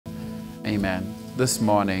Amen. This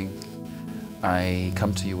morning, I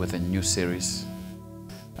come to you with a new series.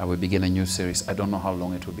 We begin a new series. I don't know how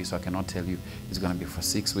long it will be, so I cannot tell you. It's going to be for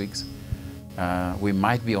 6 weeks. We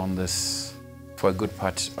might be on this for a good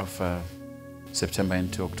part of September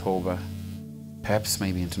into October, perhaps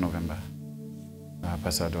maybe into November,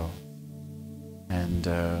 Pasado. And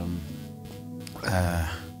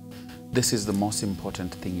this is the most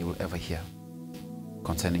important thing you will ever hear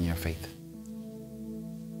concerning your faith.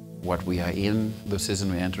 What we are in, the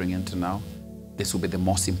season we're entering into now, this will be the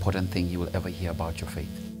most important thing you will ever hear about your faith.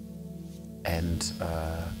 And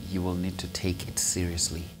you will need to take it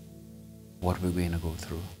seriously, what we're going to go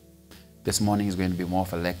through. This morning is going to be more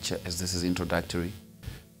of a lecture, as this is introductory,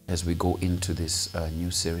 as we go into this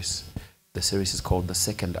new series. The series is called The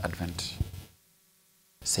Second Advent.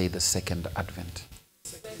 Say the Second Advent.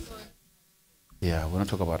 Yeah, we're not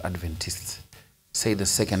talking about Adventists. Say the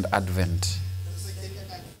Second Advent.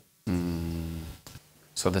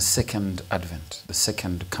 So the Second Advent, the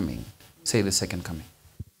second coming. Say the second coming.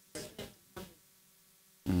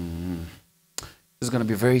 This is going to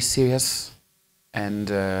be very serious,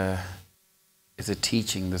 and it's a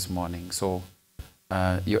teaching this morning. So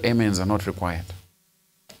your amens are not required,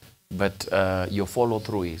 but your follow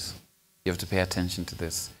through is. You have to pay attention to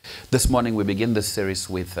this. This morning we begin this series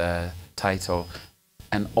with a title,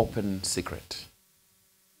 An Open Secret.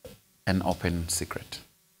 An Open Secret.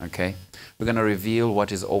 Okay? We're going to reveal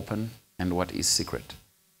what is open and what is secret.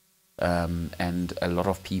 And a lot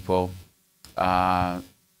of people have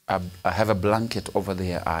a blanket over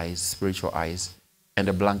their eyes, spiritual eyes, and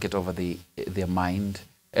a blanket over their mind,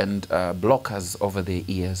 and blockers over their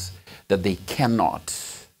ears that they cannot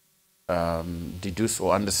deduce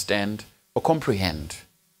or understand or comprehend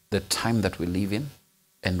the time that we live in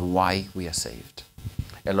and why we are saved.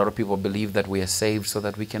 A lot of people believe that we are saved so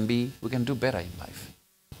that we can do better in life.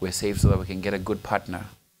 We're saved so that we can get a good partner.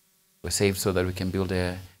 We're saved so that we can build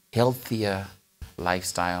a healthier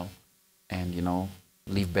lifestyle and,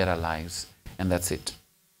 live better lives. And that's it.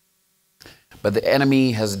 But the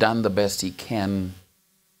enemy has done the best he can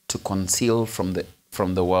to conceal from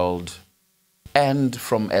the world and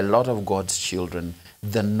from a lot of God's children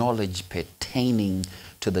the knowledge pertaining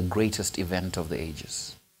to the greatest event of the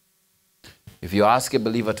ages. If you ask a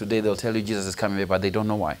believer today, they'll tell you Jesus is coming back, but they don't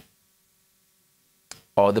know why.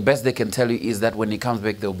 Or the best they can tell you is that when he comes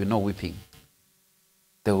back, there will be no weeping.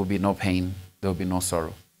 There will be no pain. There will be no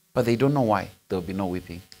sorrow. But they don't know why there will be no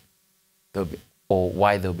weeping. Or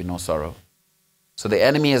why there will be no sorrow. So the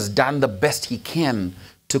enemy has done the best he can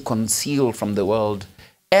to conceal from the world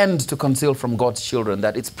and to conceal from God's children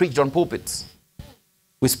that it's preached on pulpits.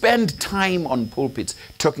 We spend time on pulpits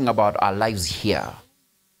talking about our lives here,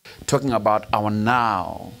 talking about our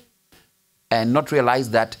now, and not realize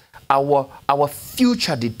that our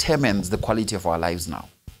future determines the quality of our lives now.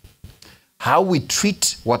 How we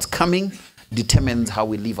treat what's coming determines how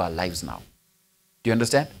we live our lives now. Do you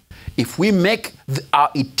understand? If we make our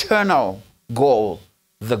eternal goal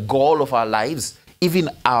the goal of our lives, even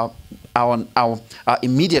our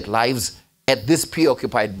immediate lives at this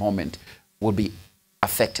preoccupied moment will be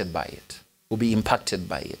affected by it, will be impacted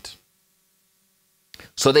by it.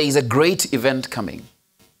 So there is a great event coming.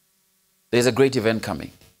 There's a great event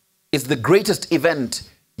coming. It's the greatest event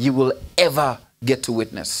you will ever get to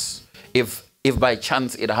witness if by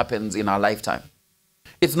chance it happens in our lifetime.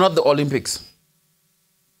 It's not the Olympics.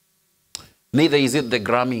 Neither is it the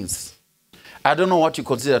Grammys. I don't know what you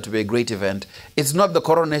consider to be a great event. It's not the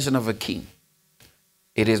coronation of a king.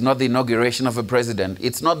 It is not the inauguration of a president.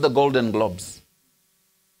 It's not the Golden Globes.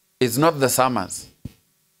 It's not the Summers.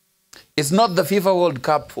 It's not the FIFA World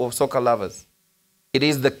Cup for soccer lovers. It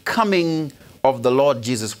is the coming of the Lord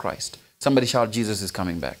Jesus Christ. Somebody shout, Jesus is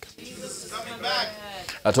coming back. Jesus is coming back.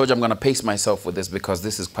 I told you I'm going to pace myself with this because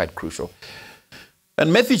this is quite crucial.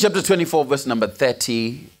 And Matthew chapter 24, verse number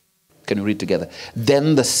 30. Can we read together?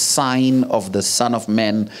 Then the sign of the Son of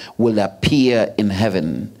Man will appear in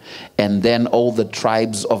heaven, and then all the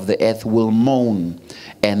tribes of the earth will mourn,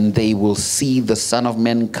 and they will see the Son of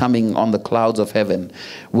Man coming on the clouds of heaven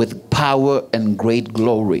with power and great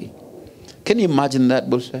glory. Can you imagine that,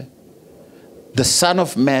 Busha? The Son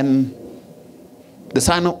of Man, the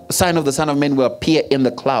sign of the Son of Man will appear in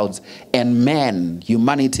the clouds, and man,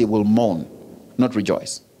 humanity will mourn, not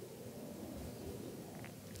rejoice.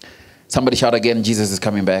 Somebody shout again, Jesus is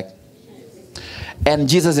coming back. And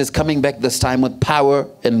Jesus is coming back this time with power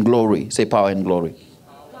and glory. Say power and glory.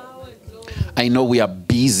 Power and glory. I know we are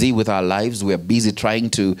busy with our lives. We are busy trying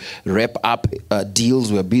to wrap up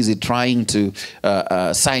deals. We are busy trying to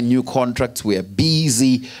sign new contracts. We are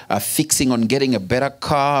busy fixing on getting a better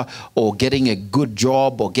car or getting a good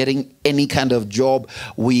job or getting any kind of job.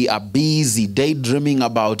 We are busy daydreaming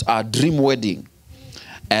about our dream wedding.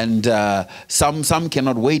 And some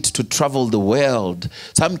cannot wait to travel the world.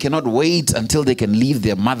 Some cannot wait until they can leave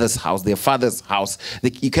their mother's house, their father's house.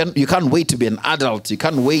 You can't wait to be an adult. You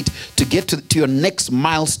can't wait to get to your next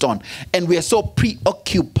milestone. And we are so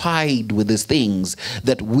preoccupied with these things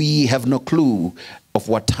that we have no clue of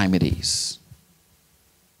what time it is.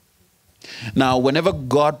 Now, whenever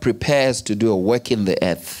God prepares to do a work in the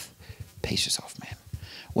earth, pace yourself, man.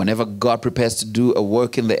 Whenever God prepares to do a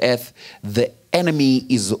work in the earth, the enemy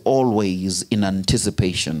is always in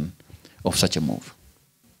anticipation of such a move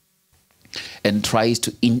and tries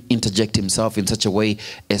to interject himself in such a way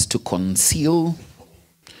as to conceal,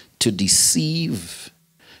 to deceive,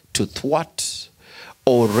 to thwart,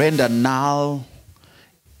 or render null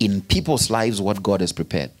in people's lives what God has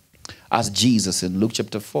prepared. Ask Jesus in Luke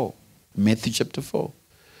chapter 4, Matthew chapter 4,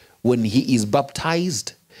 when he is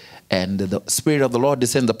baptized and the Spirit of the Lord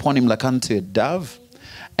descends upon him like unto a dove,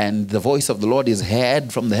 and the voice of the Lord is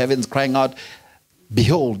heard from the heavens crying out,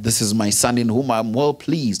 "Behold, this is my son in whom I am well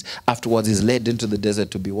pleased." Afterwards, he's led into the desert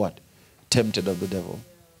to be what? Tempted of the devil.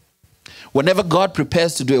 Whenever God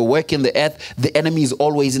prepares to do a work in the earth, the enemy is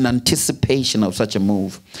always in anticipation of such a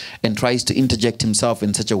move and tries to interject himself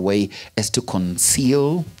in such a way as to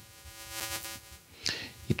conceal.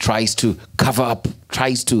 He tries to cover up,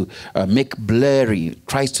 tries to make blurry,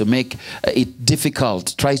 tries to make it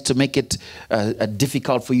difficult, tries to make it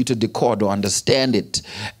difficult for you to decode or understand it.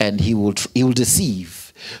 And he will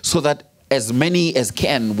deceive so that as many as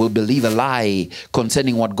can will believe a lie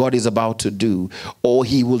concerning what God is about to do, or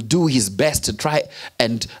he will do his best to try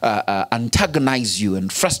and antagonize you and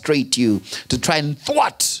frustrate you, to try and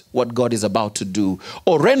thwart what God is about to do,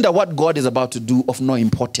 or render what God is about to do of no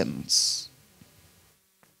importance.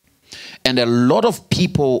 And a lot of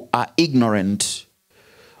people are ignorant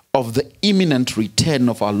of the imminent return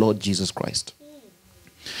of our Lord Jesus Christ.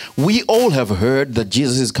 We all have heard that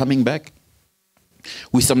Jesus is coming back.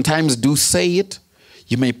 We sometimes do say it.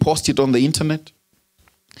 You may post it on the internet.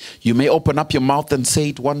 You may open up your mouth and say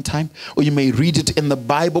it one time, or you may read it in the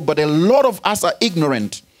Bible, but a lot of us are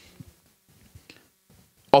ignorant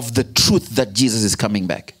of the truth that Jesus is coming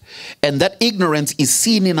back. And that ignorance is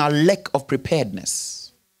seen in our lack of preparedness.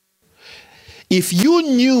 If you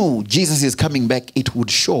knew Jesus is coming back, it would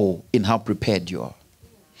show in how prepared you are.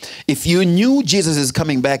 If you knew Jesus is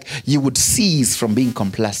coming back, you would cease from being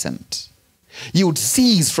complacent. You would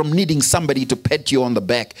cease from needing somebody to pat you on the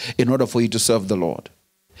back in order for you to serve the Lord.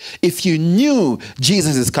 If you knew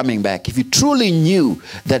Jesus is coming back, if you truly knew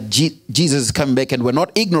that Jesus is coming back and were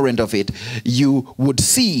not ignorant of it, you would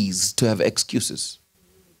cease to have excuses.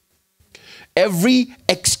 Every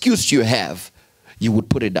excuse you have, you would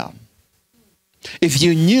put it down. If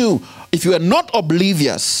you are not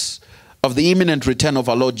oblivious of the imminent return of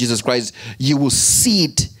our Lord Jesus Christ, you will see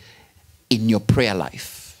it in your prayer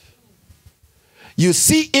life. You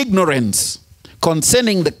see ignorance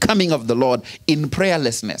concerning the coming of the Lord in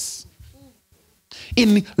prayerlessness,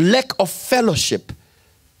 in lack of fellowship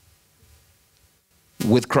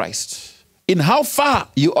with Christ, in how far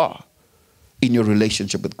you are in your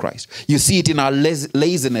relationship with Christ. You see it in our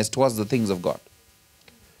laziness towards the things of God.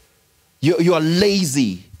 You are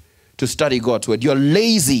lazy to study God's word. You're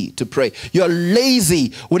lazy to pray. You're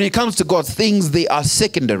lazy when it comes to God's things. They are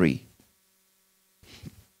secondary.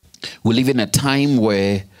 We live in a time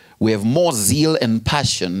where we have more zeal and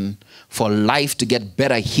passion for life to get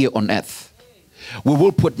better here on earth. We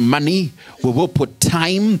will put money, we will put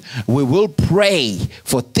time, we will pray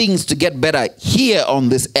for things to get better here on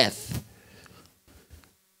this earth.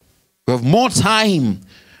 We have more time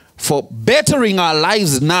for bettering our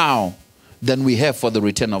lives now than we have for the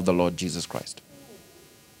return of the Lord Jesus Christ.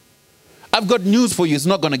 I've got news for you. It's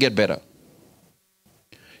not going to get better.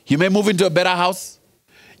 You may move into a better house.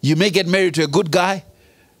 You may get married to a good guy,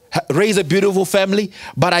 raise a beautiful family.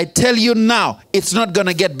 But I tell you now, it's not going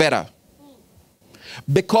to get better.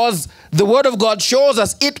 Because the Word of God shows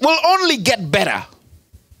us it will only get better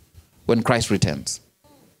when Christ returns.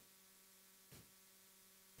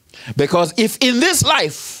 Because if in this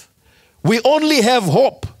life we only have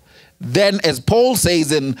hope, then as Paul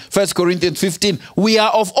says in 1 Corinthians 15, we are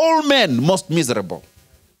of all men most miserable.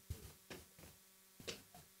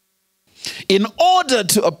 In order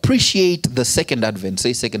to appreciate the second advent,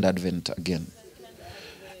 say second advent again.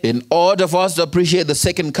 In order for us to appreciate the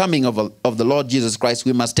second coming of the Lord Jesus Christ,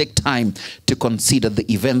 we must take time to consider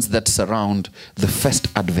the events that surround the first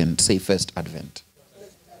advent. Say first advent.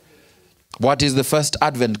 What is the first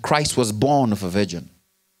advent? Christ was born of a virgin.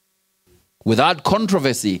 Without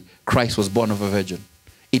controversy, Christ was born of a virgin.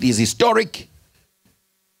 It is historic.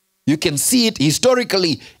 You can see it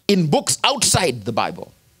historically in books outside the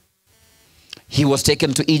Bible. He was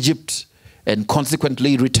taken to Egypt and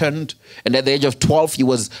consequently returned. And at the age of 12, he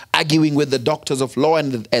was arguing with the doctors of law.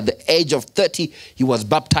 And at the age of 30, he was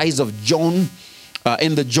baptized of John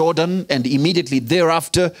in the Jordan. And immediately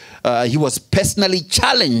thereafter, he was personally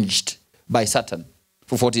challenged by Satan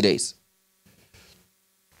for 40 days.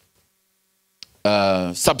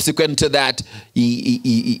 Subsequent to that,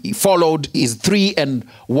 he followed his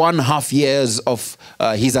 3.5 years of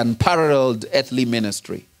his unparalleled earthly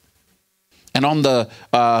ministry. And on the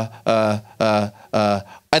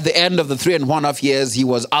at the end of the 3.5 years, he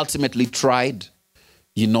was ultimately tried.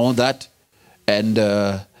 You know that. And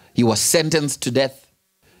he was sentenced to death.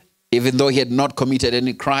 Even though he had not committed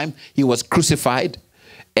any crime, he was crucified.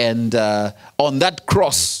 And on that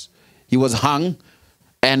cross, he was hung.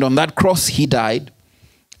 And on that cross, he died.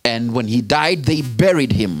 And when he died, they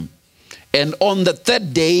buried him. And on the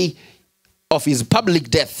third day of his public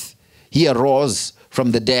death, he arose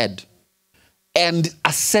from the dead and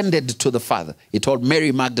ascended to the Father. He told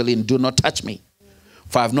Mary Magdalene, do not touch me,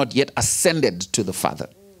 for I have not yet ascended to the Father.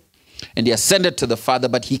 And he ascended to the Father,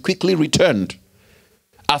 but he quickly returned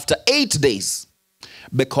after 8 days,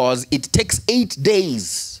 because it takes 8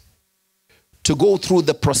 days to go through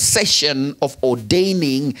the procession of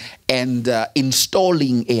ordaining and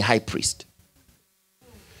installing a high priest.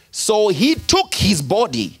 So he took his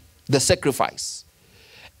body, the sacrifice,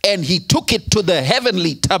 and he took it to the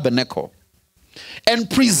heavenly tabernacle and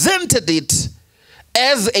presented it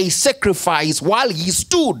as a sacrifice while he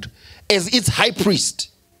stood as its high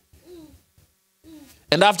priest.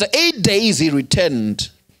 And after 8 days, he returned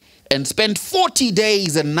and spent 40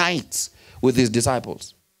 days and nights with his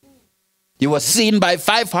disciples. He was seen by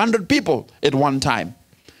 500 people at one time.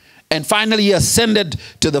 And finally, he ascended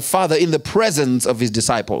to the Father in the presence of his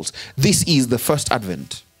disciples. This is the first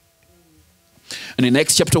advent. And in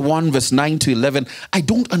Acts chapter 1, verse 9 to 11, I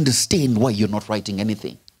don't understand why you're not writing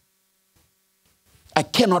anything. I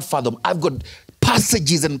cannot fathom. I've got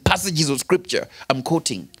passages and passages of scripture I'm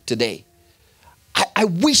quoting today. I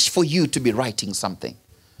wish for you to be writing something.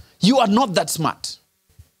 You are not that smart.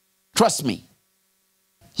 Trust me.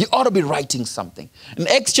 You ought to be writing something. In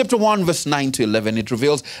Acts chapter 1, verse 9 to 11, it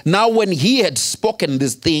reveals, now when he had spoken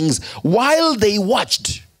these things, while they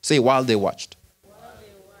watched, say while they watched.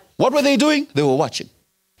 What were they doing? They were watching.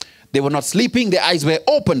 They were not sleeping. Their eyes were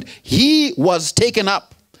opened. He was taken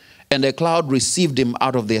up, and a cloud received him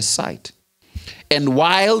out of their sight. And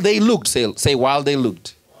while they looked, say while they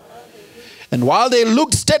looked. And while they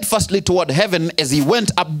looked steadfastly toward heaven as he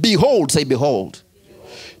went up, behold, say behold.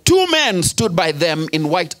 2 men stood by them in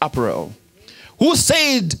white apparel, who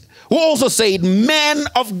also said, Men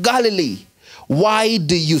of Galilee, why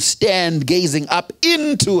do you stand gazing up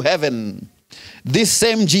into heaven? This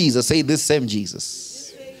same Jesus, say this same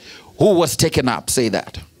Jesus, who was taken up, say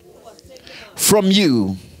that, from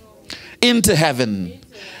you into heaven,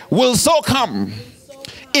 will so come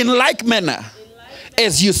in like manner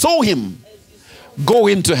as you saw him go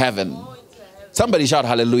into heaven. Somebody shout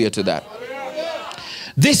hallelujah to that.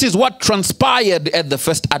 This is what transpired at the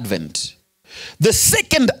first advent. The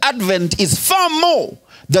second advent is far more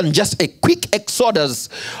than just a quick exodus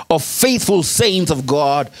of faithful saints of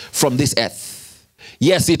God from this earth.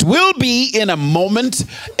 Yes, it will be in a moment,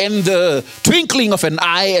 in the twinkling of an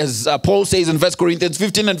eye, as Paul says in 1 Corinthians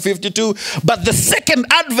 15 and 52. But the second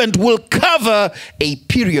advent will cover a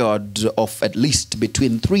period of at least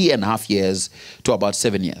between 3.5 years to about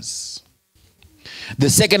 7 years. The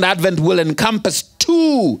second advent will encompass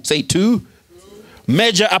two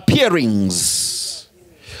major appearings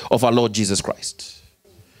of our Lord Jesus Christ.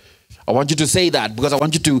 I want you to say that because I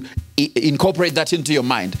want you to incorporate that into your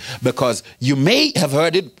mind, because you may have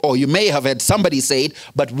heard it or you may have had somebody say it,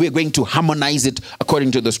 but we're going to harmonize it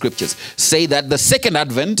according to the scriptures. Say that the second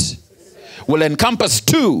advent will encompass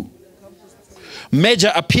 2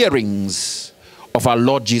 major appearings of our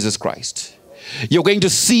Lord Jesus Christ. You're going to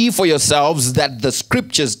see for yourselves that the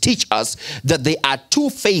scriptures teach us that there are 2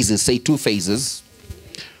 phases, say 2 phases,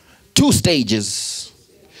 2 stages,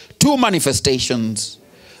 2 manifestations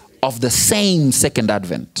of the same second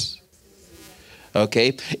advent.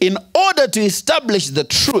 Okay? In order to establish the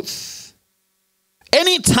truth,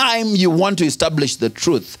 anytime you want to establish the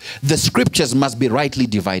truth, the scriptures must be rightly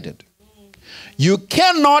divided. You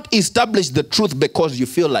cannot establish the truth because you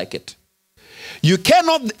feel like it. You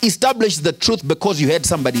cannot establish the truth because you heard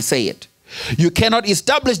somebody say it. You cannot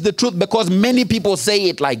establish the truth because many people say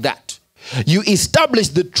it like that. You establish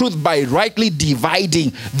the truth by rightly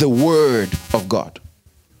dividing the word of God.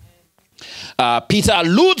 Peter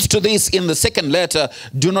alludes to this in the second letter.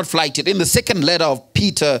 Do not flight it. In the second letter of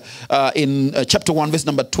Peter, in chapter 1, verse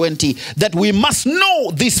number 20, that we must know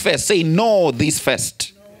this first. Say, know this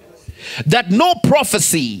first. That no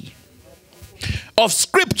prophecy of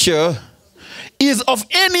Scripture is of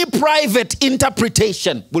any private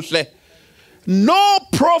interpretation. No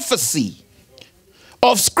prophecy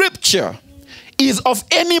of Scripture is of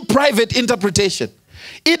any private interpretation.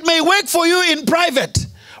 It may work for you in private,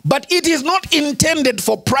 but it is not intended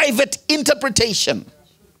for private interpretation.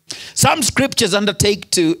 Some scriptures undertake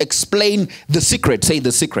to explain the secret. Say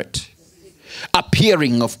the secret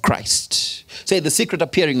appearing of Christ. Say the secret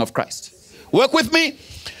appearing of Christ. Work with me.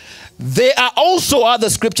 There are also other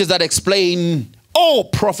scriptures that explain, or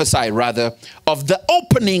prophesy rather, of the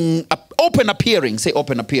open appearing. Say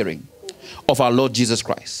open appearing of our Lord Jesus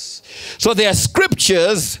Christ. So there are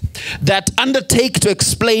scriptures that undertake to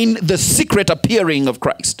explain the secret appearing of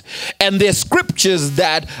Christ. And there are scriptures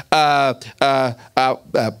that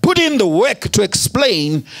put in the work to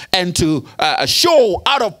explain and to show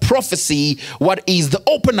out of prophecy what is the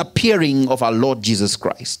open appearing of our Lord Jesus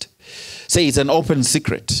Christ. Say it's an open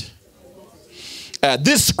secret.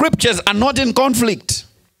 These scriptures are not in conflict,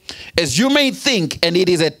 as you may think, and it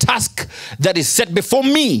is a task that is set before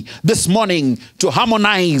me this morning to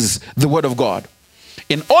harmonize the word of God.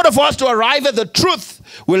 In order for us to arrive at the truth,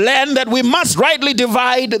 we learn that we must rightly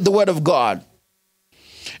divide the word of God.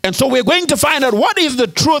 And so we're going to find out what is the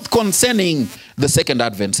truth concerning the second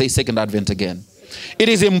advent. Say second advent again. It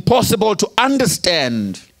is impossible to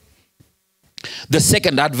understand the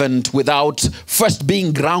second advent without first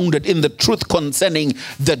being grounded in the truth concerning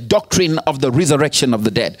the doctrine of the resurrection of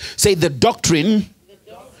the dead. Say the doctrine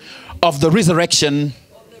of the resurrection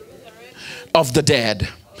of the dead.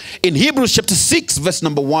 In Hebrews chapter 6, verse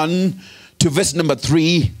number 1 to verse number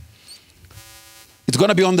 3, it's going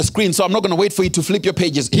to be on the screen, so I'm not going to wait for you to flip your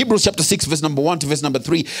pages. Hebrews chapter 6, verse number 1 to verse number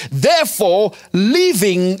 3. Therefore,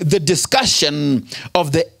 leaving the discussion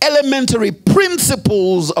of the elementary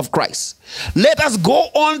principles of Christ, let us go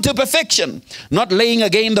on to perfection, not laying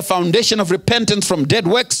again the foundation of repentance from dead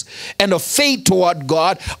works and of faith toward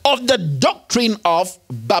God, of the doctrine of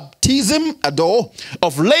baptism, adore,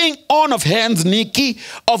 of laying on of hands, niki,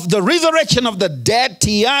 of the resurrection of the dead,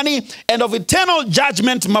 tiani, and of eternal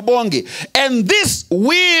judgment, mabongi. And this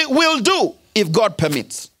we will do if God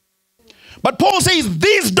permits. But Paul says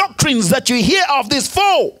these doctrines that you hear of, these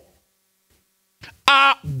four,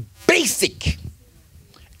 are basic.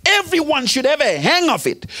 Everyone should have a hang of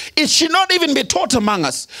it. It should not even be taught among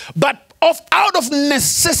us, but out of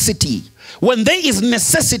necessity. When there is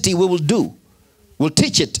necessity, we will do. We'll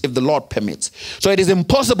teach it if the Lord permits. So it is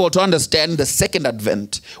impossible to understand the second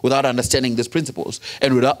advent without understanding these principles,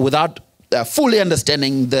 and without fully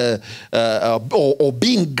understanding the or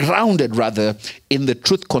being grounded rather in the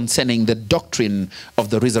truth concerning the doctrine of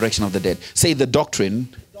the resurrection of the dead. Say the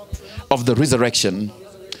doctrine of the resurrection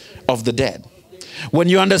of the dead. When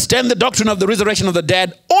you understand the doctrine of the resurrection of the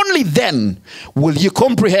dead, only then will you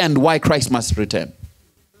comprehend why Christ must return.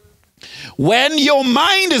 When your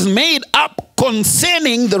mind is made up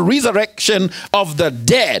concerning the resurrection of the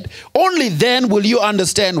dead, only then will you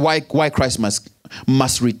understand why Christ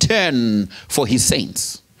must return for his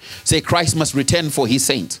saints. Say, Christ must return for his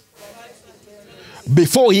saints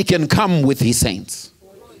before he can come with his saints.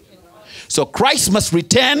 So Christ must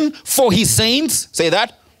return for his saints. Say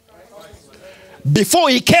that. Before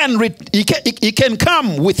he can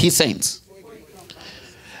come with his saints.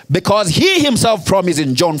 Because he himself promised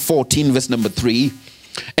in John 14 verse number 3,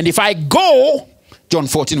 and if I go, John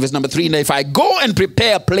 14 verse number 3, and if I go and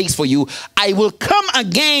prepare a place for you, I will come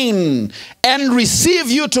again and receive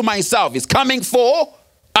you to myself. He's coming for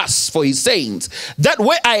us, for his saints, that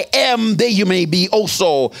where I am, there you may be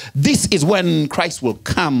also. This is when Christ will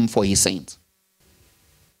come for his saints.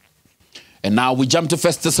 And now we jump to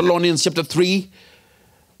 1 Thessalonians chapter 3.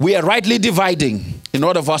 We are rightly dividing in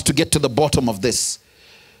order for us to get to the bottom of this.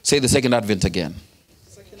 Say the second advent again.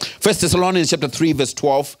 1 Thessalonians chapter 3 verse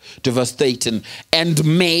 12 to verse 13. And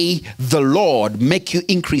may the Lord make you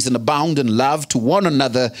increase and abound in love to one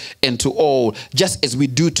another and to all, just as we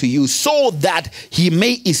do to you, so that he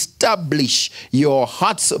may establish your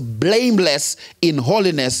hearts blameless in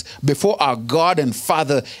holiness before our God and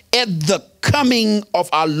Father at the coming of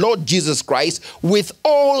our Lord Jesus Christ with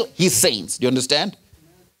all his saints. Do you understand?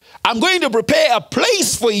 I'm going to prepare a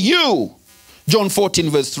place for you John 14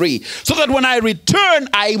 verse 3. So that when I return,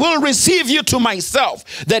 I will receive you to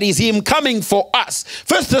myself. That is him coming for us.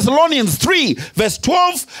 1 Thessalonians 3 verse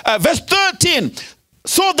 12, verse 13.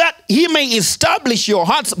 So that he may establish your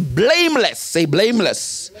hearts blameless, say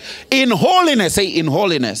blameless, in holiness, say in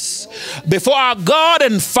holiness, before our God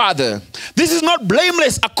and Father. This is not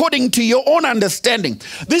blameless according to your own understanding.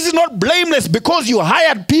 This is not blameless because you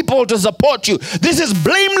hired people to support you. This is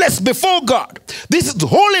blameless before God. This is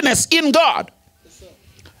holiness in God.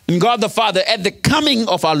 In God the Father at the coming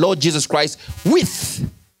of our Lord Jesus Christ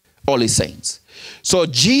with all his saints. So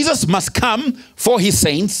Jesus must come for his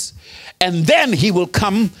saints, and then he will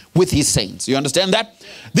come with his saints. You understand that?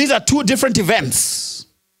 These are two different events,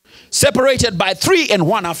 separated by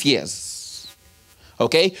 3.5 years.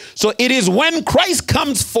 Okay? So it is when Christ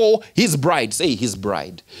comes for his bride. Say his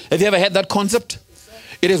bride. Have you ever had that concept?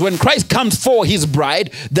 It is when Christ comes for his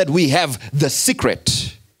bride that we have the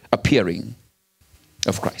secret appearing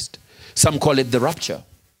of Christ. Some call it the rapture.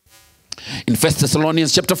 In 1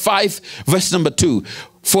 Thessalonians chapter 5, verse number 2.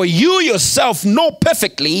 For you yourself know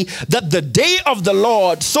perfectly that the day of the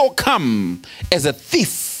Lord so come as a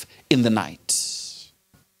thief in the night.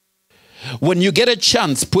 When you get a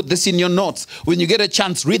chance, put this in your notes. When you get a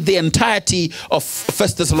chance, read the entirety of 1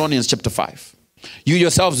 Thessalonians chapter 5. You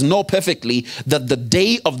yourselves know perfectly that the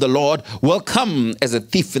day of the Lord will come as a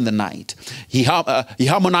thief in the night. He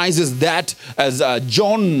harmonizes that as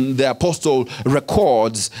John the apostle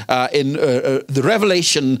records in the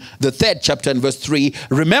Revelation, the 3rd chapter and verse 3.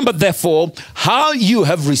 Remember therefore how you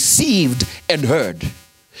have received and heard.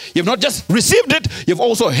 You've not just received it, you've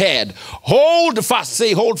also heard. Hold fast,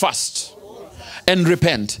 say hold fast. And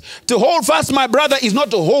repent. To hold fast, my brother, is not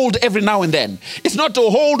to hold every now and then. It's not to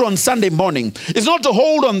hold on Sunday morning. It's not to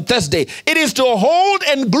hold on Thursday. It is to hold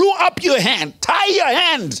and glue up your hand. Tie your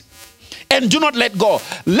hand and do not let go.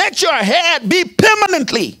 Let your hand be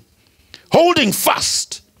permanently holding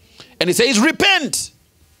fast. And it says, repent.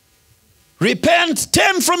 Repent,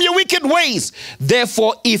 turn from your wicked ways.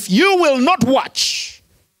 Therefore, if you will not watch,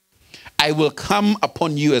 I will come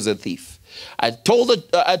upon you as a thief. I told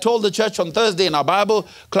the church on Thursday in our Bible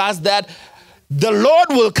class that the Lord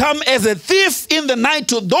will come as a thief in the night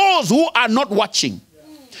to those who are not watching.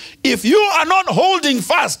 If you are not holding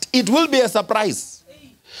fast, it will be a surprise.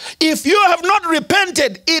 If you have not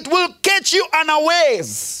repented, it will catch you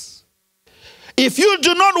unawares. If you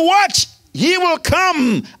do not watch, he will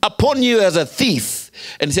come upon you as a thief.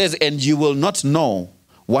 And it says, and you will not know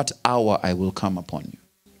what hour I will come upon you.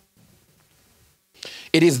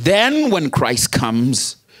 It is then when Christ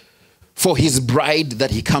comes for his bride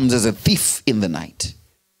that he comes as a thief in the night.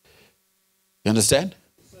 You understand?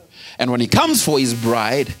 And when he comes for his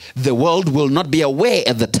bride, the world will not be aware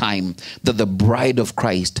at the time that the bride of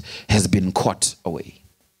Christ has been caught away.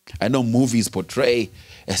 I know movies portray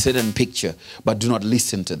a certain picture, but do not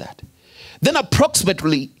listen to that. Then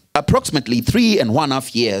approximately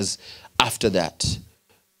 3.5 years after that,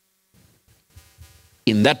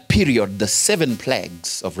 in that period, the 7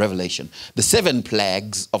 plagues of Revelation, the 7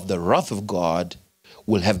 plagues of the wrath of God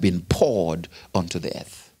will have been poured onto the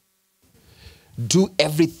earth. Do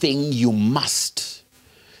everything you must.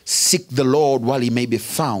 Seek the Lord while he may be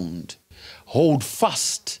found. Hold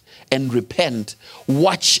fast and repent.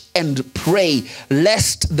 Watch and pray,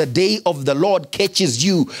 lest the day of the Lord catches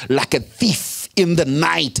you like a thief in the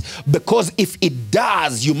night, because if it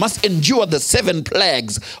does, you must endure the 7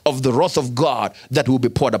 plagues of the wrath of God that will be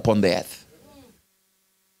poured upon the earth.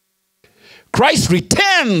 Christ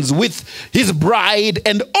returns with his bride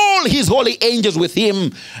and all his holy angels with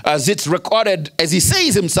him, as it's recorded, as he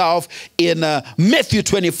says himself in Matthew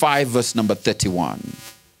 25 verse number 31.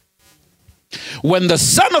 When the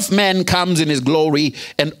Son of Man comes in his glory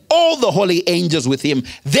and all the holy angels with him,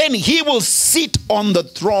 then he will sit on the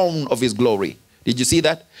throne of his glory. Did you see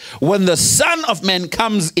that? When the Son of Man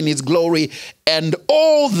comes in his glory and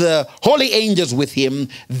all the holy angels with him,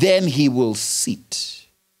 then he will sit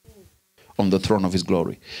on the throne of his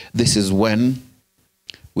glory. This is when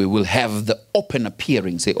we will have the open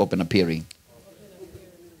appearing. Say open appearing.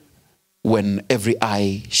 When every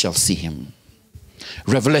eye shall see him.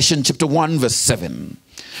 Revelation chapter 1 verse 7.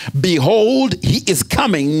 Behold, he is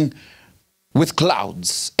coming with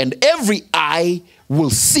clouds, and every eye will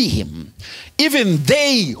see him, even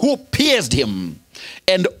they who pierced him,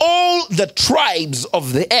 and all the tribes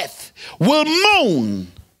of the earth will mourn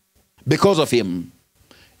because of him.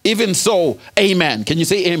 Even so, amen. Can you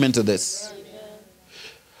say amen to this? Amen.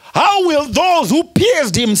 How will those who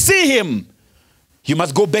pierced him see him? You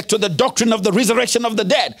must go back to the doctrine of the resurrection of the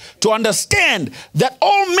dead to understand that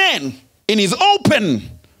all men in his open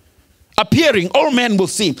appearing, all men will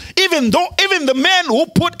see him. Even the man who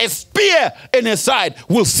put a spear in his side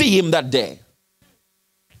will see him that day.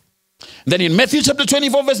 Then in Matthew chapter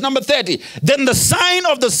 24, verse number 30, then the sign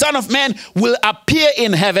of the Son of Man will appear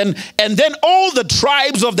in heaven, and then all the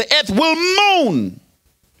tribes of the earth will mourn.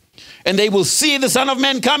 And they will see the Son of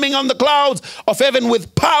Man coming on the clouds of heaven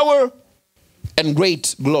with power and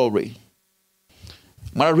great glory.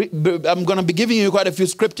 I'm going to be giving you quite a few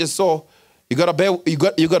scriptures, so you got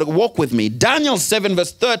to walk with me. Daniel 7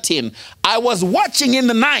 verse 13. I was watching in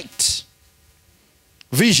the night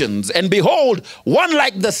visions, and behold, one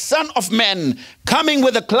like the Son of Man coming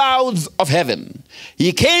with the clouds of heaven.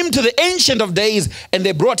 He came to the Ancient of Days, and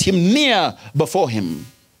they brought him near before him.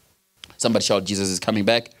 Somebody shout, Jesus is coming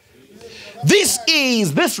back.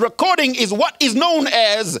 This recording is what is known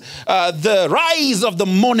as the rise of the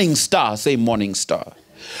morning star. Say morning star.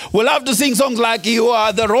 We love to sing songs like you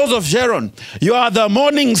are the Rose of Sharon, you are the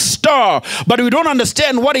morning star, but we don't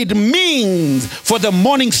understand what it means for the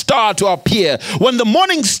morning star to appear. When the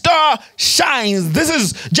morning star shines, this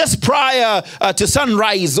is just prior to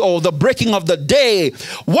sunrise or the breaking of the day.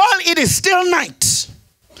 While it is still night,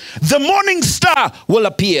 the morning star will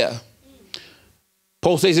appear.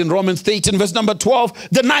 Paul says in Romans 13 verse number 12,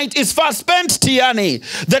 the night is fast spent, Tiani.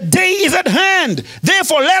 The day is at hand.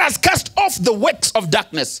 Therefore, let us cast off the works of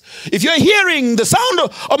darkness. If you're hearing the sound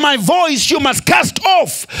of my voice, you must cast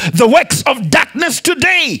off the works of darkness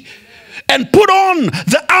today and put on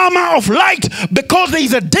the armor of light, because there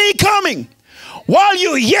is a day coming while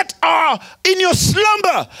you yet are in your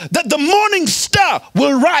slumber that the morning star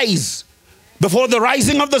will rise before the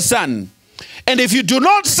rising of the sun. And if you do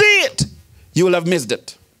not see it, you will have missed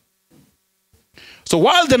it. So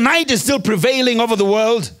while the night is still prevailing over the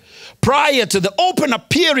world, prior to the open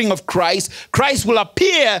appearing of Christ, Christ will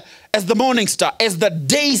appear as the morning star, as the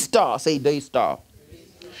day star. Say day star.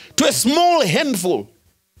 To a small handful.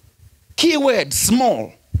 Keyword,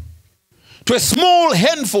 small. To a small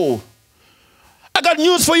handful. I got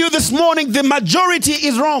news for you this morning. The majority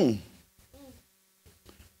is wrong.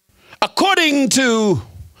 According to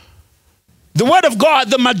the word of God,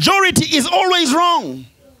 the majority is always wrong.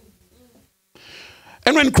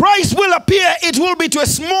 And when Christ will appear, it will be to a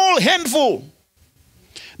small handful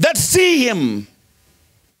that see him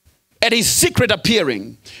at his secret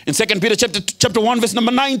appearing. In 2 Peter chapter 1 verse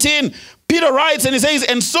number 19, Peter writes and he says,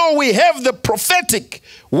 and so we have the prophetic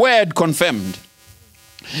word confirmed,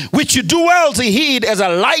 which you do well to heed as a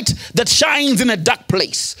light that shines in a dark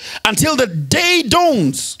place, until the day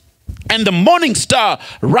dawns and the morning star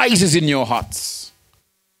rises in your hearts.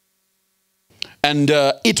 And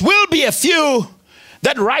it will be a few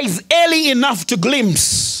that rise early enough to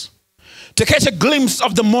catch a glimpse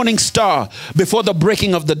of the morning star before the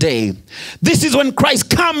breaking of the day. This is when Christ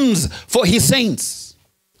comes for his saints.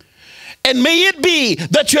 And may it be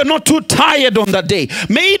that you're not too tired on that day.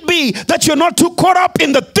 May it be that you're not too caught up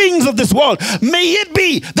in the things of this world. May it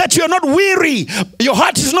be that you're not weary. Your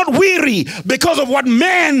heart is not weary because of what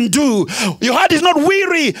men do. Your heart is not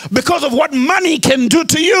weary because of what money can do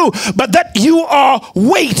to you. But that you are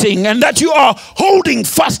waiting, and that you are holding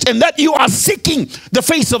fast, and that you are seeking the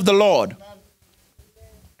face of the Lord.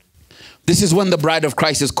 This is when the bride of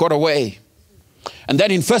Christ is caught away. And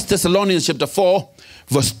then in 1 Thessalonians chapter 4,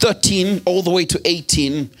 verse 13 all the way to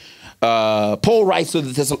 18, Paul writes to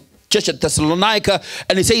the church at Thessalonica,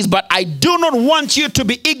 and he says, but I do not want you to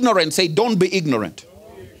be ignorant. Say, don't be ignorant.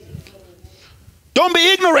 Don't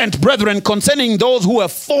be ignorant, brethren, concerning those who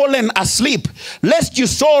have fallen asleep, lest you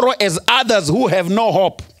sorrow as others who have no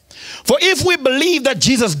hope. For if we believe that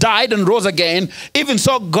Jesus died and rose again, even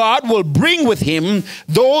so God will bring with him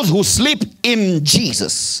those who sleep in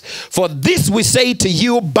Jesus. For this we say to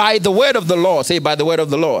you by the word of the Lord. Say, by the word of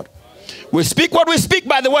the Lord. We speak what we speak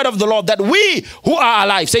by the word of the Lord, that we who are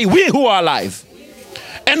alive, say we who are alive,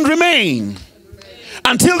 and remain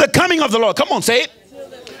until the coming of the Lord. Come on, say it.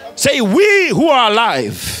 Say, we who are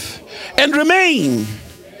alive and remain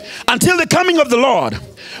until the coming of the Lord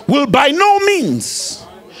will by no means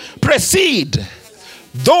precede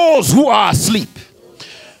those who are asleep.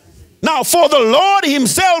 Now, for the Lord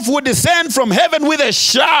himself will descend from heaven with a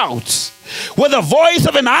shout, with the voice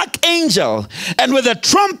of an archangel, and with the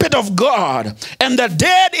trumpet of God. And the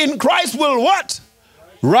dead in Christ will what?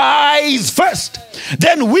 Rise first.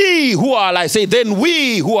 Then we who are alive. Say, then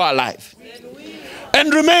we who are alive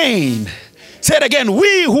and remain. Say it again.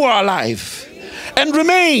 We who are alive and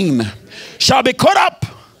remain shall be caught up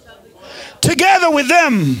together with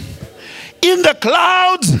them in the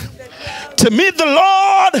clouds to meet the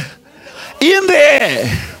Lord in the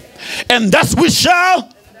air. And thus we shall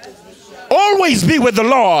always be with the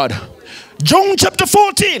Lord. John chapter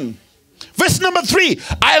 14 Verse number 3,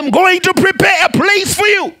 I am going to prepare a place for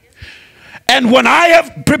you. And when I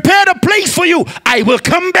have prepared a place for you, I will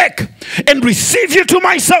come back and receive you to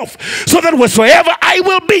myself, so that whatsoever I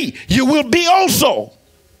will be, you will be also.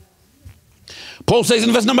 Paul says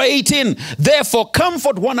in verse number 18, therefore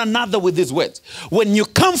comfort one another with these words. When you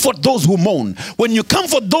comfort those who mourn, when you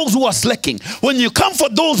comfort those who are slacking, when you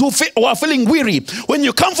comfort those who are feeling weary, when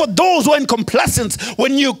you comfort those who are in complacence,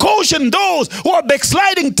 when you caution those who are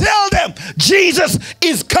backsliding, tell them Jesus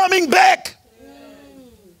is coming back.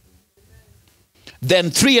 Then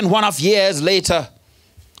 3.5 years later,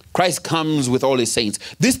 Christ comes with all his saints.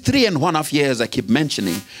 These 3.5 years I keep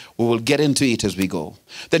mentioning, we will get into it as we go.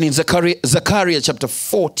 Then in Zechariah chapter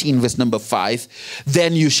 14, verse number 5,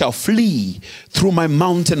 then you shall flee through my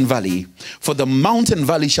mountain valley, for the mountain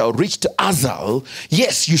valley shall reach to Azal.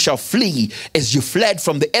 Yes, you shall flee as you fled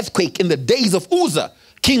from the earthquake in the days of Uzzah,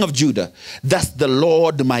 king of Judah. Thus the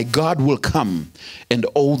Lord my God will come, and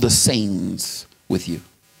all the saints with you.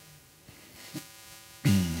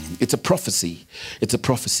 It's a prophecy. It's a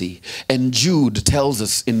prophecy. And Jude tells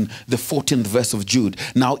us in the 14th verse of Jude,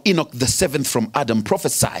 now Enoch the 7th from Adam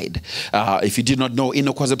prophesied. If you did not know,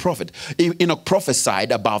 Enoch was a prophet. Enoch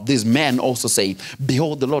prophesied about this man also saying,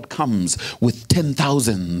 behold, the Lord comes with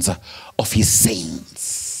 10,000s of his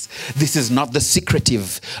saints. This is not the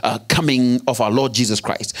secretive coming of our Lord Jesus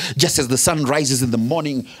Christ. Just as the sun rises in the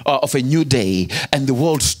morning of a new day and the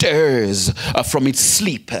world stirs from its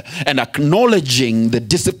sleep and acknowledging the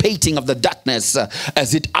dissipating of the darkness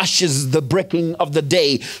as it ushers the breaking of the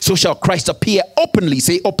day, so shall Christ appear openly.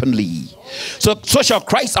 Say openly. So shall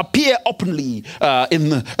Christ appear openly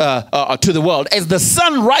to the world. As the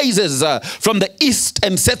sun rises from the east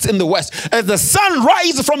and sets in the west, as the sun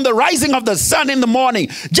rises from the rising of the sun in the morning,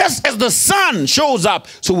 just as the sun shows up,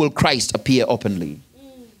 so will Christ appear openly.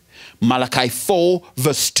 Malachi 4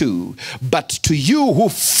 verse 2, but to you who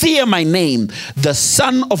fear my name, the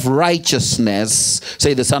Son of Righteousness,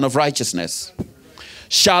 say the Son of Righteousness,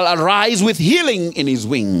 shall arise with healing in his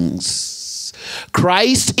wings.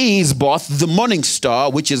 Christ is both the morning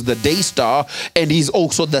star, which is the day star, and he's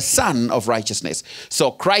also the Son of Righteousness.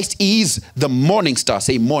 So Christ is the morning star.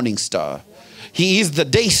 Say morning star. He is the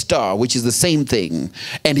day star, which is the same thing.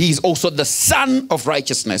 And he's also the Son of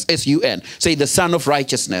Righteousness. S-U-N. Say the Son of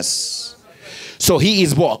Righteousness. So he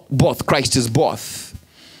is both. Christ is both.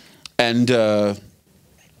 And so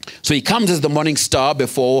he comes as the morning star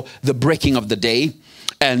before the breaking of the day.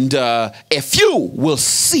 And a few will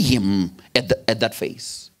see him at that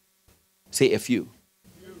phase. Say a few.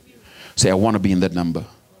 Say, I want to be in that number.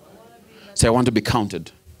 Say, I want to be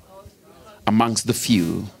counted amongst the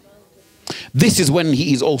few. This is when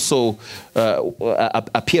he is also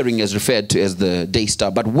appearing as referred to as the day star.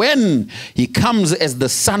 But when he comes as the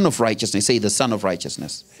Son of Righteousness, say the Son of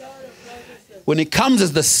Righteousness. When he comes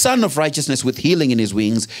as the Son of Righteousness with healing in his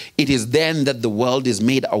wings, it is then that the world is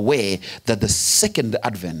made aware that the second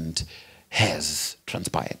advent has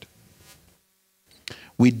transpired.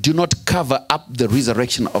 We do not cover up the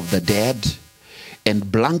resurrection of the dead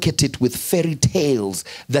and blanket it with fairy tales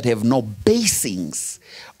that have no basings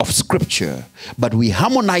of scripture, but we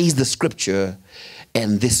harmonize the scripture,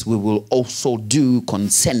 and this we will also do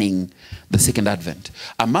concerning the second advent.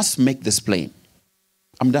 I must make this plain.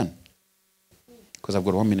 I'm done, because I've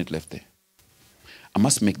got 1 minute left there. I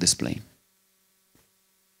must make this plain.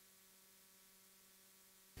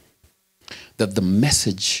 That the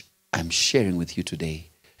message I'm sharing with you today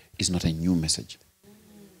is not a new message.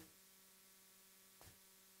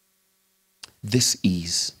 This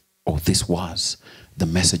is, or this was, the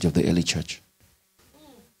message of the early church.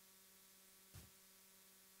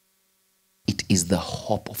 It is the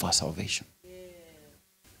hope of our salvation.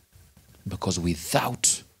 Because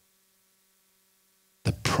without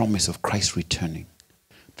the promise of Christ returning,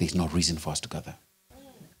 there is no reason for us to gather.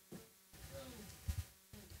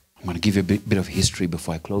 I'm going to give you a bit of history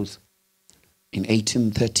before I close. In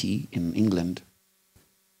 1830 in England,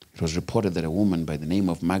 it was reported that a woman by the name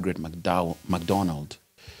of Margaret MacDonald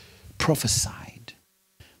prophesied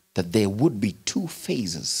that there would be 2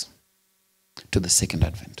 phases to the second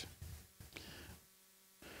advent.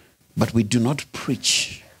 But we do not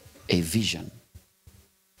preach a vision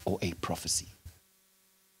or a prophecy,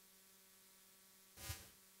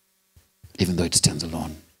 even though it stands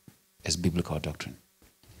alone as biblical doctrine.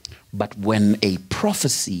 But when a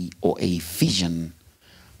prophecy or a vision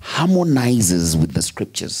harmonizes with the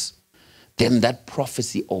scriptures, then that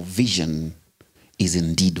prophecy or vision is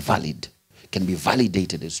indeed valid, can be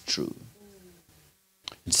validated as true.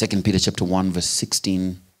 In 2 Peter chapter 1 verse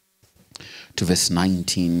 16 to verse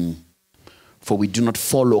 19, for we do not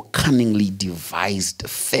follow cunningly devised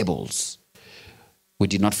fables We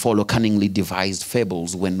did not follow cunningly devised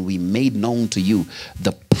fables when we made known to you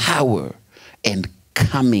the power and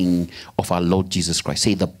coming of our Lord Jesus Christ.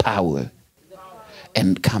 Say the power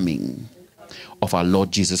and coming of our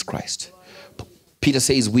Lord Jesus Christ. Peter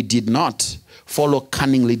says we did not follow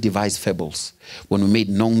cunningly devised fables when we made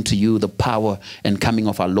known to you the power and coming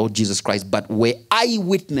of our Lord Jesus Christ, but were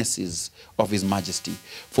eyewitnesses of his majesty.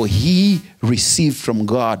 For he received from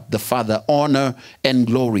God the Father honor and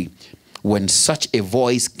glory when such a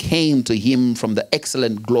voice came to him from the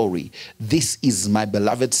excellent glory. This is my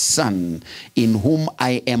beloved Son, in whom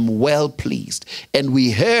I am well pleased. And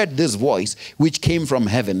we heard this voice which came from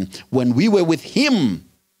heaven when we were with him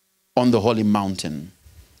on the holy mountain,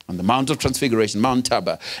 on the Mount of Transfiguration, Mount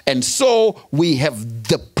Tabor. And so we have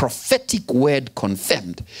the prophetic word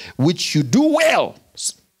confirmed, which you do well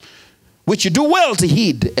to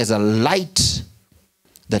heed, as a light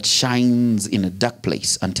that shines in a dark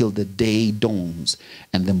place until the day dawns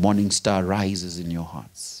and the morning star rises in your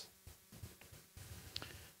hearts.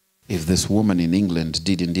 If this woman in England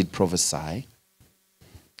did indeed prophesy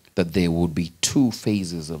that there would be two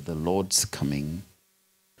phases of the Lord's coming,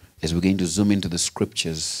 as we're going to zoom into the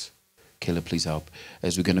scriptures, Caleb, please help.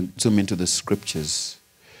 As we're going to zoom into the scriptures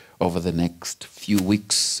over the next few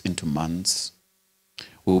weeks into months,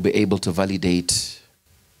 we'll be able to validate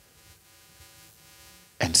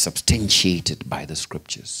and substantiate it by the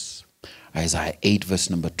scriptures. Isaiah 8 verse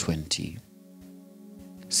number 20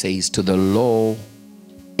 says, to the law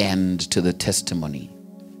and to the testimony,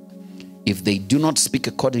 if they do not speak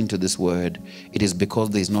according to this word, it is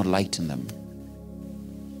because there is no light in them.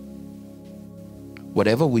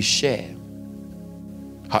 Whatever we share,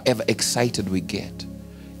 however excited we get,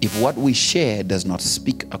 if what we share does not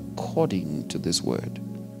speak according to this word,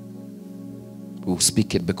 we'll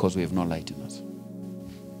speak it because we have no light in us.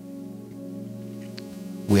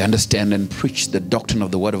 We understand and preach the doctrine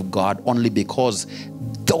of the word of God only because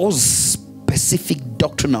those specific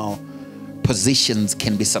doctrinal positions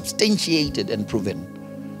can be substantiated and proven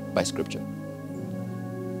by scripture.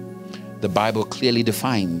 The Bible clearly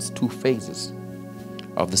defines two phases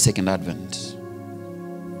of the second advent.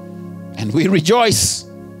 And we rejoice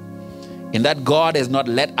in that God has not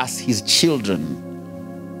let us, his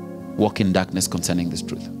children, walk in darkness concerning this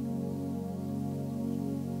truth.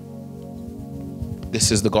 This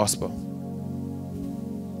is the gospel.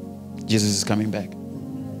 Jesus is coming back.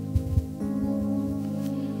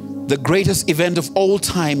 The greatest event of all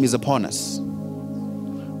time is upon us.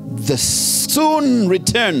 The soon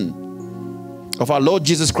return of our Lord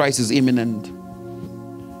Jesus Christ is imminent.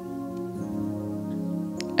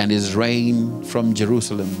 And his reign from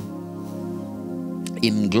Jerusalem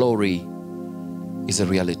in glory is a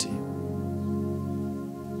reality.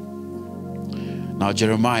 Now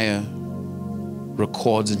Jeremiah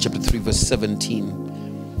records in chapter 3 verse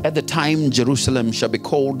 17, at the time Jerusalem shall be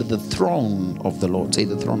called the throne of the Lord. Say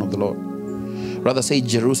the throne of the Lord. Rather say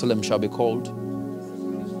Jerusalem shall be called.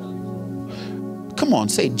 Come on,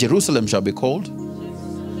 say Jerusalem shall be called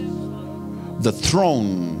the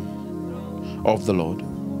throne of the Lord.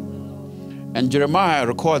 And Jeremiah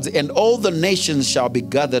records, and all the nations shall be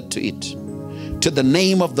gathered to it, to the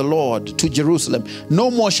name of the Lord, to Jerusalem.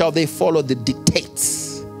 No more shall they follow the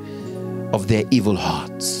dictates of their evil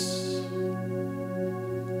hearts.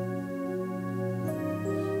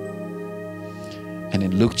 And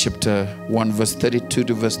in Luke chapter 1 verse 32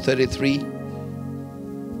 to verse 33,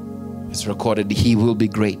 it's recorded, he will be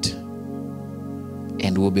great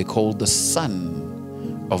and will be called the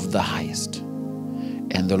Son of the Highest.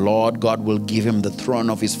 And the Lord God will give him the throne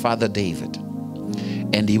of his father David,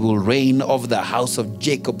 and he will reign over the house of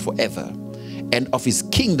Jacob forever, and of his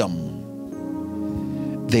kingdom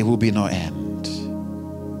there will be no end.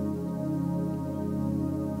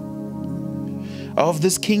 Of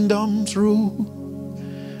this kingdom's rule,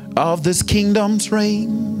 of this kingdom's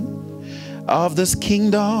reign, of this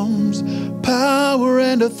kingdom's power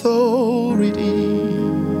and authority,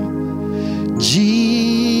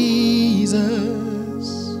 Jesus,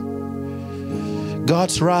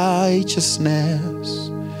 God's righteousness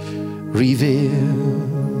revealed.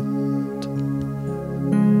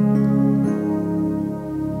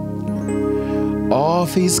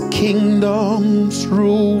 Of his kingdom's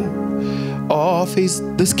rule, of this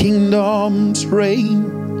kingdom's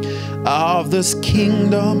reign, of this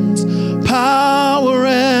kingdom's power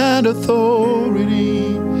and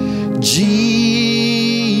authority,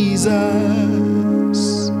 Jesus,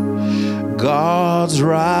 God's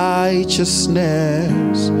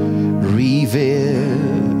righteousness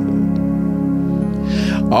revealed.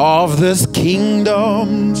 Of this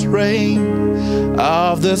kingdom's reign,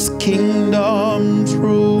 of this kingdom's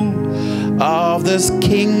rule, of this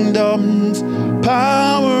kingdom's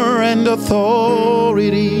power and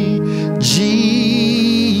authority.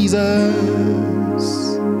 Jesus,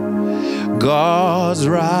 God's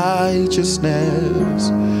righteousness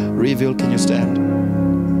revealed. Can you stand?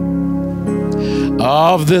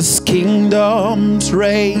 Of this kingdom's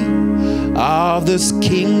reign, of this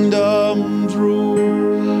kingdom's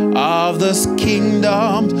rule, of this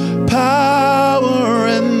kingdom's power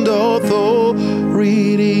and authority.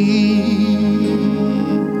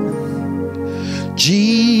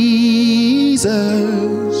 Jesus,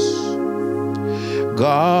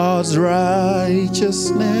 God's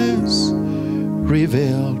righteousness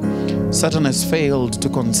revealed. Satan has failed to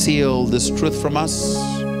conceal this truth from us.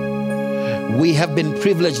 We have been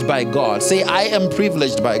privileged by God. Say, I am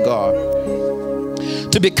privileged by God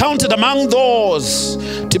to be counted among those,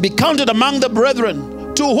 to be counted among the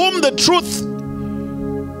brethren to whom the truth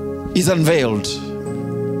is unveiled.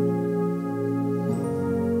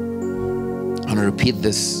 I'm going to repeat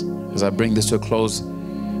this as I bring this to a close.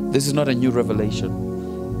 This is not a new revelation.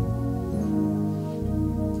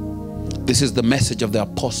 This is the message of the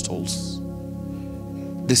apostles.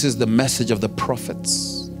 This is the message of the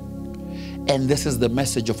prophets. And this is the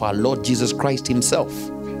message of our Lord Jesus Christ himself.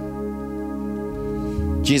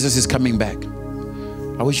 Jesus is coming back.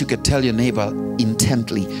 I wish you could tell your neighbor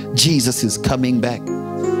intently, Jesus is coming back.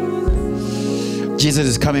 Jesus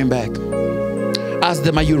is coming back. Ask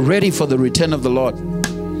them, are you ready for the return of the Lord?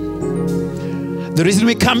 The reason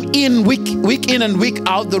we come in week in and week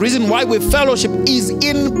out, the reason why we fellowship is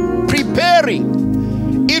in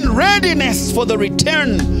preparing, in readiness for the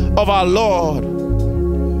return of our Lord.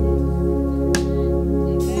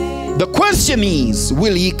 The question is,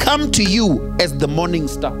 will he come to you as the morning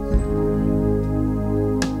star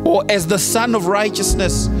or as the Son of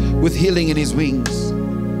righteousness with healing in his wings?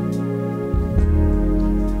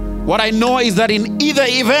 What I know is that in either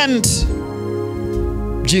event,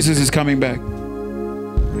 Jesus is coming back.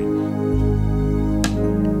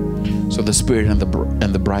 So the Spirit and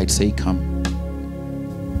the bride say, come.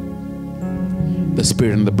 The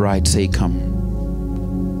Spirit and the bride say, come.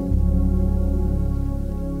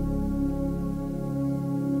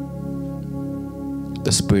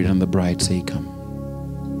 The Spirit and the bride say, come.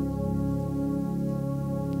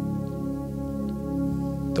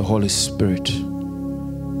 The Holy Spirit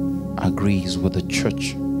agrees with the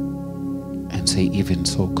church and say, even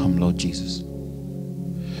so, come, Lord Jesus.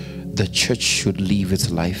 The church should live its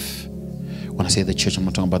life. When I say the church, I'm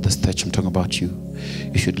not talking about this church, I'm talking about you.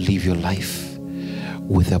 You should live your life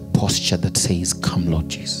with a posture that says, come, Lord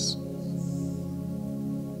Jesus.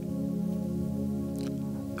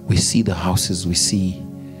 We see the houses, we see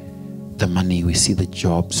the money, we see the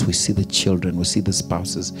jobs, we see the children, we see the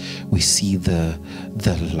spouses, we see the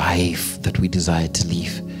life that we desire to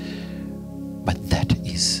live. But that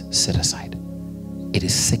is set aside. It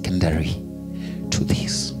is secondary to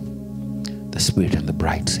this. The Spirit and the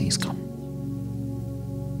bride says, come.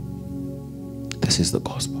 This is the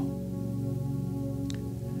gospel.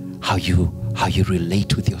 How you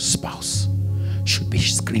relate with your spouse should be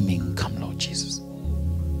screaming, come, Lord Jesus.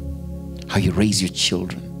 How you raise your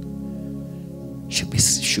children should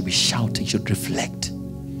be shouting, should reflect,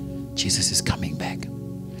 Jesus is coming back.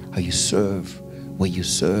 How you serve, where you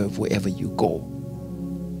serve, wherever you go,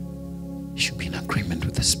 you should be in agreement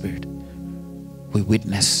with the Spirit. We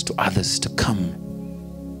witness to others to come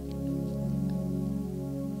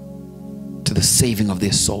to the saving of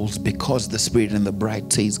their souls because the Spirit and the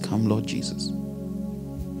bride says, come, Lord Jesus.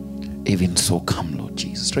 Even so, come, Lord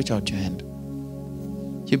Jesus. Stretch out your hand.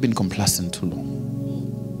 You've been complacent too long.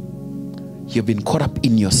 You've been caught up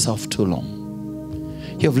in yourself too long.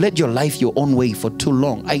 You've led your life your own way for too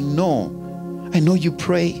long. I know you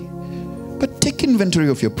pray, but take inventory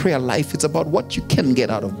of your prayer life. It's about what you can get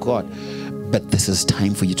out of God. But this is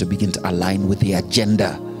time for you to begin to align with the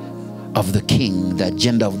agenda of the King, the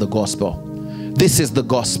agenda of the gospel. This is the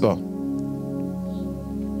gospel.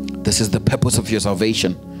 This is the purpose of your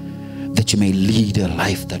salvation, that you may lead a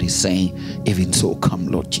life that is saying, even so, come,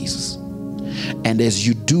 Lord Jesus. And as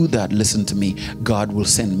you do that, listen to me, God will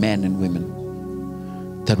send men and women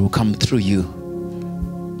that will come through you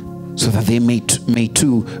so that they may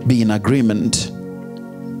too be in agreement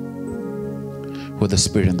with the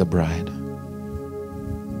Spirit and the bride.